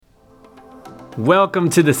Welcome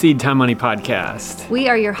to the Seed Time Money Podcast. We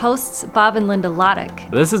are your hosts, Bob and Linda Loddick.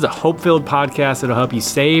 This is a hope-filled podcast that'll help you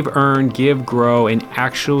save, earn, give, grow, and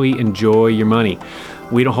actually enjoy your money.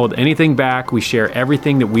 We don't hold anything back. We share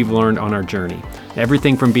everything that we've learned on our journey.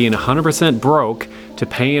 Everything from being 100% broke to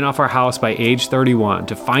paying off our house by age 31,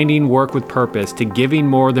 to finding work with purpose, to giving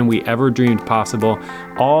more than we ever dreamed possible,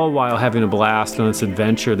 all while having a blast on this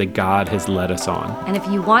adventure that God has led us on. And if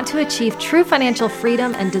you want to achieve true financial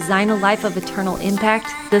freedom and design a life of eternal impact,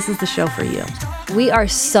 this is the show for you. We are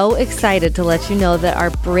so excited to let you know that our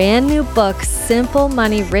brand new book, Simple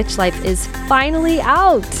Money, Rich Life, is finally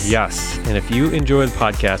out. Yes, and if you enjoy the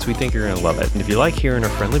podcast, we think you're going to love it. And if you like hearing our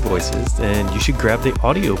friendly voices, then you should grab the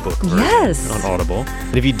audiobook version on Audible.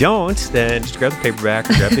 And if you don't, then just grab the paperback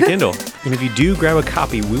or grab the Kindle. And if you do grab a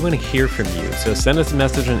copy, we want to hear from you. So send us a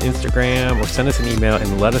message on Instagram or send us an email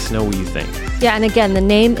and let us know what you think. Yeah, and again, the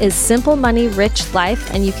name is Simple Money, Rich Life,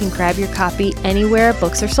 and you can grab your copy anywhere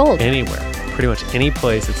books are sold. Anywhere. Pretty much any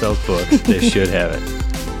place that sells books, they should have it.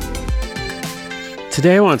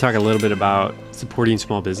 Today, I want to talk a little bit about supporting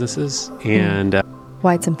small businesses and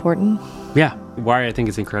why it's important. Why I think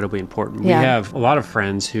it's incredibly important. Yeah. We have a lot of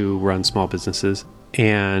friends who run small businesses,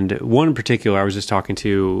 and one in particular I was just talking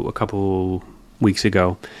to a couple weeks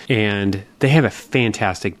ago, and they have a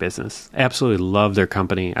fantastic business. I absolutely love their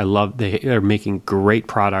company. They're making great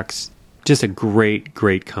products. Just a great,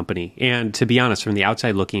 great company. And to be honest, from the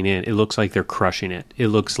outside looking in, it looks like they're crushing it. It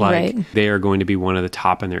looks like they are going to be one of the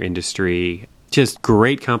top in their industry. Just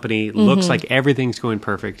great company. Looks like everything's going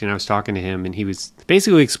perfect. And I was talking to him, and he was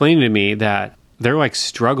basically explaining to me that they're like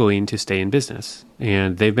struggling to stay in business.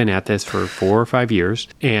 And they've been at this for 4 or 5 years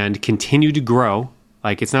and continue to grow.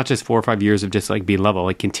 Like, it's not just 4 or 5 years of just like being level,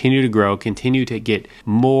 like continue to grow, continue to get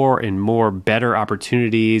more and more better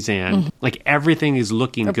opportunities. And like everything is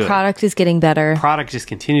looking good. The product is getting better. Product just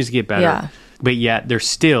continues to get better. Yeah. But yet they're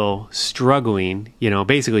still struggling. You know,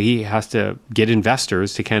 basically he has to get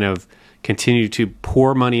investors to kind of continue to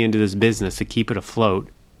pour money into this business to keep it afloat.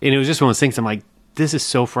 And it was just one of those things I'm like, this is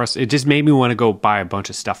so frustrating. It just made me want to go buy a bunch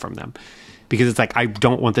of stuff from them. Because it's like, I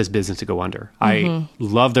don't want this business to go under. I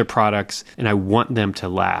love their products and I want them to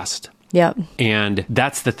last. Yep. And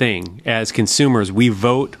that's the thing. As consumers, we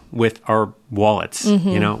vote with our wallets.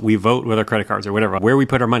 You know, we vote with our credit cards or whatever. Where we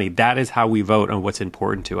put our money, that is how we vote on what's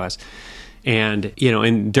important to us. And, you know,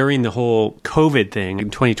 and during the whole COVID thing in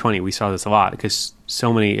 2020, we saw this a lot because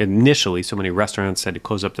so many restaurants had to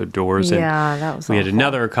close up their doors. Yeah, and that was we had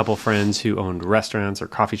awful. a couple friends who owned restaurants or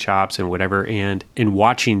coffee shops and whatever. And in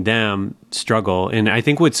watching them struggle, and I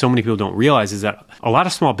think what so many people don't realize is that a lot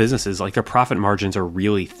of small businesses, like their profit margins are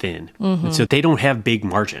really thin. And so they don't have big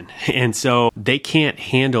margin. And so they can't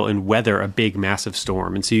handle and weather a big, massive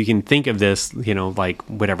storm. And so you can think of this, you know, like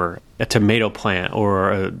whatever, a tomato plant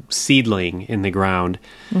or a seedling in the ground.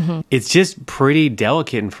 It's just pretty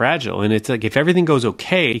delicate and fragile. And it's like, if everything goes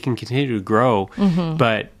okay, it can continue to grow.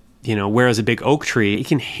 But, you know, whereas a big oak tree, it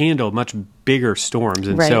can handle much bigger storms.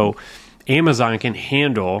 And so Amazon can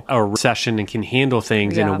handle a recession and can handle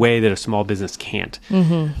things in a way that a small business can't.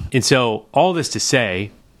 And so all this to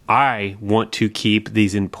say, I want to keep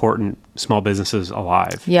these important small businesses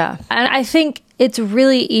alive. Yeah. And I think it's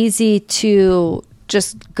really easy to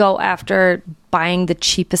just go after buying the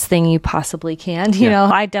cheapest thing you possibly can. You know,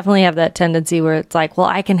 I definitely have that tendency where it's like, well,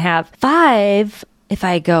 I can have 5 if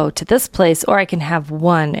I go to this place, or I can have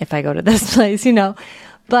 1 if I go to this place, you know.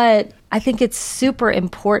 But I think it's super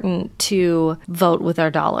important to vote with our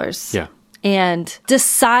dollars. Yeah. And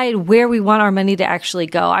decide where we want our money to actually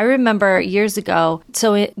go. I remember years ago,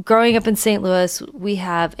 growing up in St. Louis, we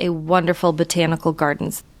have a wonderful botanical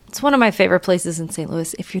gardens. It's one of my favorite places in St.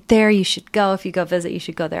 Louis. If you're there, you should go. If you go visit, you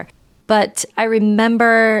should go there. But I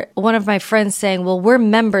remember one of my friends saying, well, we're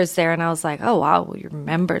members there. And I was like, oh, wow, well, you're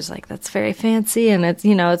members. Like, that's very fancy. And it's,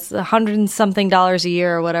 you know, it's $100 and something a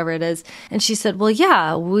year or whatever it is. And she said, well,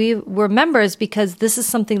 yeah, we're members because this is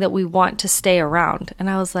something that we want to stay around. And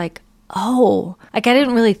I was like, oh, like I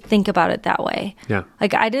didn't really think about it that way. Yeah.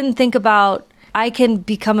 Like I didn't think about, I can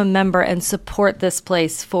become a member and support this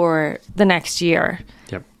place for the next year.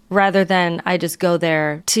 Yep. Rather than I just go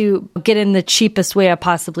there to get in the cheapest way I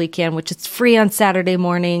possibly can, which is free on Saturday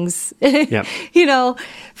mornings, Yep. you know,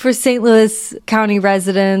 for St. Louis County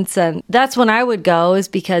residents. And that's when I would go, is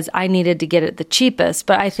because I needed to get it the cheapest.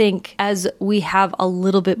 But I think as we have a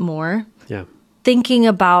little bit more, Yeah. thinking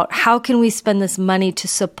about how can we spend this money to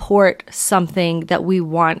support something that we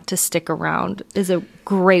want to stick around is a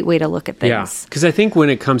great way to look at things. Yeah, because I think when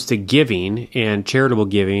it comes to giving and charitable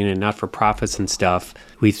giving and not-for-profits and stuff,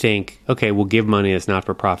 we think, okay, we'll give money that's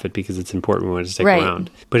not-for-profit because it's important, we want it to stick around.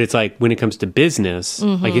 But it's like when it comes to business,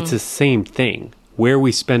 like it's the same thing. Where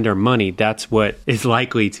we spend our money, that's what is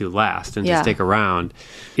likely to last and to stick around.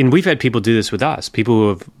 And we've had people do this with us. People who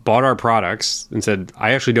have bought our products and said,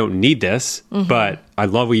 I actually don't need this, but I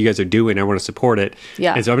love what you guys are doing. I want to support it.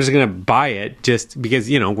 Yeah. And so I'm just going to buy it just because,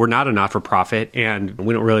 we're not a not-for-profit and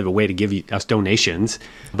we don't really have a way to give us donations.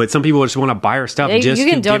 But some people just want to buy our stuff just you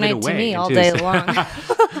can to give it donate away. to me all day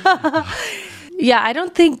long. Yeah, I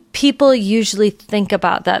don't think people usually think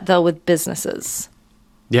about that, though, with businesses.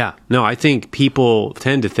 Yeah. No, I think people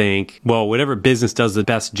tend to think, well, whatever business does the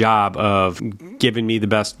best job of giving me the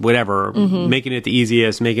best whatever, making it the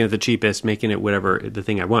easiest, making it the cheapest, making it whatever the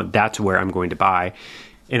thing I want, that's where I'm going to buy.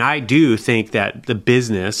 And I do think that the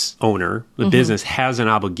business owner, the business has an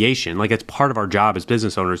obligation, like it's part of our job as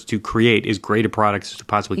business owners to create as great a product as we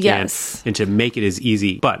possibly can and to make it as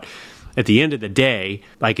easy. But at the end of the day,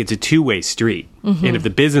 like it's a two-way street. And if the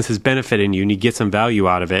business is benefiting you and you get some value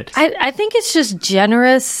out of it. I think it's just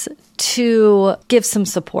generous to give some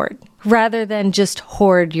support rather than just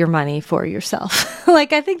hoard your money for yourself.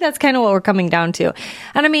 Like, I think that's kind of what we're coming down to.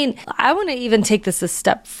 And I mean, I want to even take this a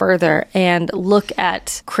step further and look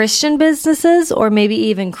at Christian businesses or maybe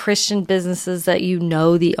even Christian businesses that you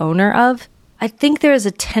know the owner of. I think there is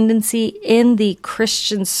a tendency in the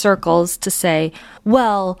Christian circles to say,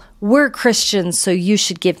 well, we're Christians, so you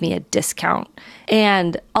should give me a discount.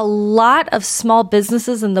 And a lot of small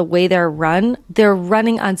businesses and the way they're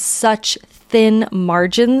running on such thin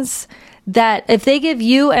margins that if they give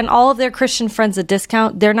you and all of their Christian friends a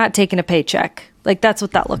discount, they're not taking a paycheck. Like, that's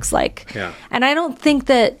what that looks like. Yeah. And I don't think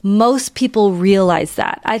that most people realize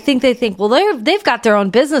that. I think they think, well, they've got their own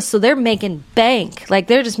business, so they're making bank. Like,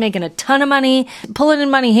 they're just making a ton of money, pulling in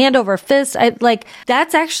money hand over fist.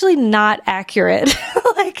 That's actually not accurate.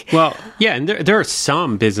 Well, yeah, and there are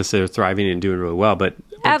some businesses that are thriving and doing really well, but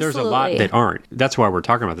there's a lot that aren't. That's why we're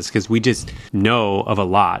talking about this, because we just know of a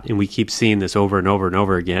lot, and we keep seeing this over and over and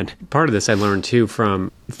over again. Part of this I learned, too,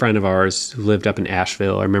 from a friend of ours who lived up in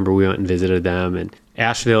Asheville. I remember we went and visited them, and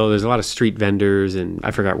Asheville, there's a lot of street vendors, and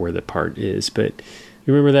I forgot where the part is, but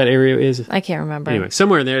you remember that area is? I can't remember. Anyway,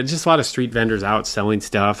 somewhere in there, just a lot of street vendors out selling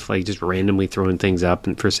stuff, like just randomly throwing things up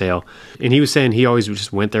and for sale. And he was saying he always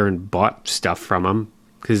just went there and bought stuff from them.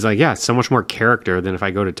 Because he's like, yeah, it's so much more character than if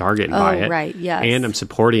I go to Target and buy it. Right, yes. And I'm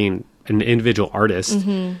supporting an individual artist.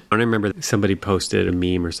 And I remember somebody posted a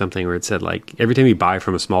meme or something where it said, like, every time you buy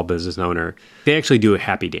from a small business owner, they actually do a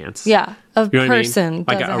happy dance. Yeah, a you know person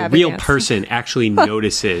what I mean? Like a real dance. Person actually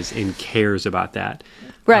notices and cares about that.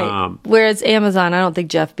 Right. Whereas Amazon, I don't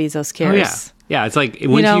think Jeff Bezos cares. Oh, yeah. Yeah, it's like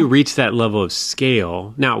once you reach that level of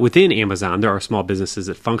scale. Now, within Amazon, there are small businesses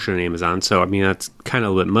that function in Amazon. So, I mean, that's kind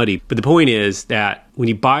of a bit muddy. But the point is that when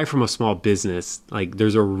you buy from a small business, like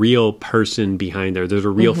there's a real person behind there. There's a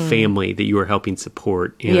real family that you are helping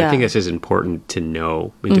support. And I think that's just important to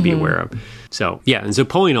know and to be aware of. So, yeah. And so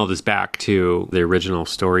pulling all this back to the original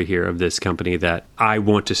story here of this company that I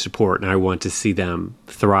want to support and I want to see them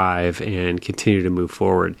thrive and continue to move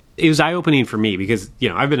forward. It was eye-opening for me because,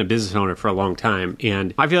 I've been a business owner for a long time,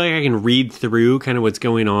 and I feel like I can read through kind of what's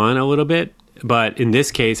going on a little bit. But in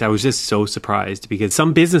this case, I was just so surprised because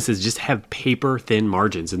some businesses just have paper-thin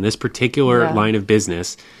margins. In this particular line of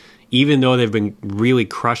business, even though they've been really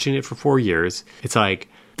crushing it for 4 years, it's like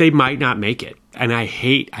they might not make it. And I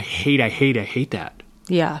hate that.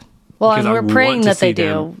 Yeah. Well, and we're praying that they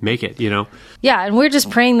do make it, Yeah, and we're just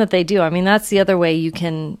praying that they do. I mean, that's the other way you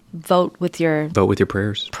can vote with your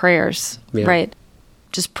prayers. Yeah. Right.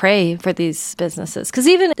 Just pray for these businesses. Because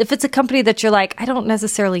even if it's a company that you're like, I don't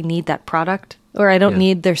necessarily need that product or I don't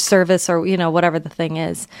need their service or, whatever the thing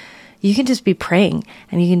is, you can just be praying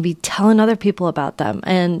and you can be telling other people about them.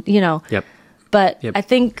 And, but I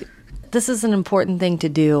think this is an important thing to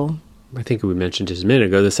do. I think we mentioned just a minute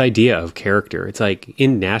ago, this idea of character. It's like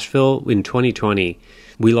in Nashville in 2020,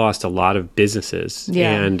 we lost a lot of businesses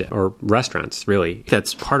or restaurants, really.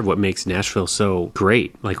 That's part of what makes Nashville so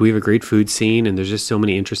great. Like, we have a great food scene and there's just so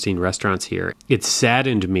many interesting restaurants here. It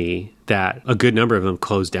saddened me that a good number of them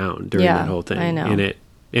closed down during that whole thing. I know.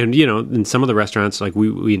 And in some of the restaurants, like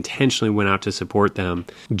we intentionally went out to support them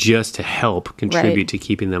just to help contribute to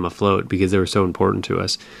keeping them afloat because they were so important to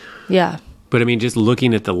us. Yeah. But I mean, just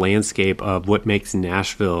looking at the landscape of what makes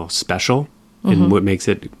Nashville special and what makes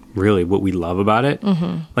it really what we love about it,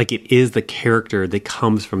 like it is the character that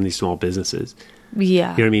comes from these small businesses.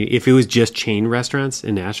 Yeah. You know what I mean? If it was just chain restaurants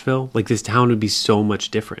in Nashville, like this town would be so much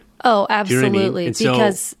different. Oh, Do you know what I mean? absolutely. And so-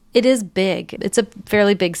 Because it is big. It's a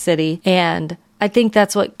fairly big city. And I think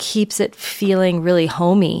that's what keeps it feeling really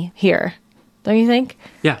homey here. Don't you think?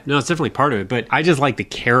 Yeah, no, it's definitely part of it. But I just like the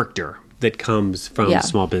character that comes from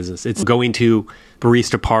small business. It's going to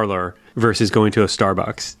Barista Parlor versus going to a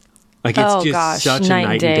Starbucks. Like it's just such a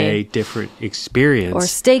night and day different experience. Or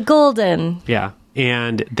Stay Golden. Yeah.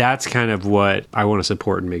 And that's kind of what I want to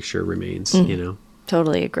support and make sure remains, you know?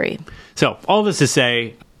 Totally agree. So all this to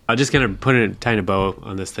say, I'll just kind of put a tiny bow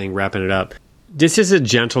on this thing, wrapping it up. This is a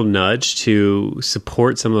gentle nudge to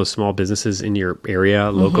support some of those small businesses in your area,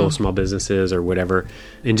 local small businesses or whatever.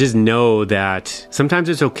 And just know that sometimes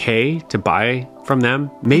it's okay to buy from them,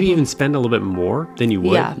 maybe even spend a little bit more than you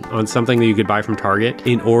would on something that you could buy from Target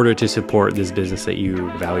in order to support this business that you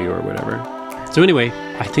value or whatever. So anyway,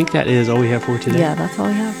 I think that is all we have for today. Yeah, that's all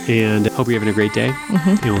we have. And hope you're having a great day.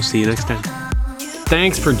 And we'll see you next time.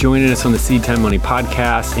 Thanks for joining us on the Seed Time Money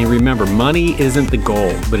podcast. And remember, money isn't the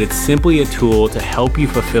goal, but it's simply a tool to help you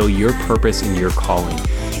fulfill your purpose and your calling.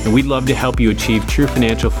 And we'd love to help you achieve true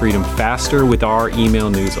financial freedom faster with our email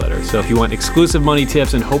newsletter. So if you want exclusive money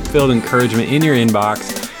tips and hope-filled encouragement in your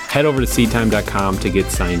inbox, head over to seedtime.com to get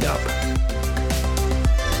signed up.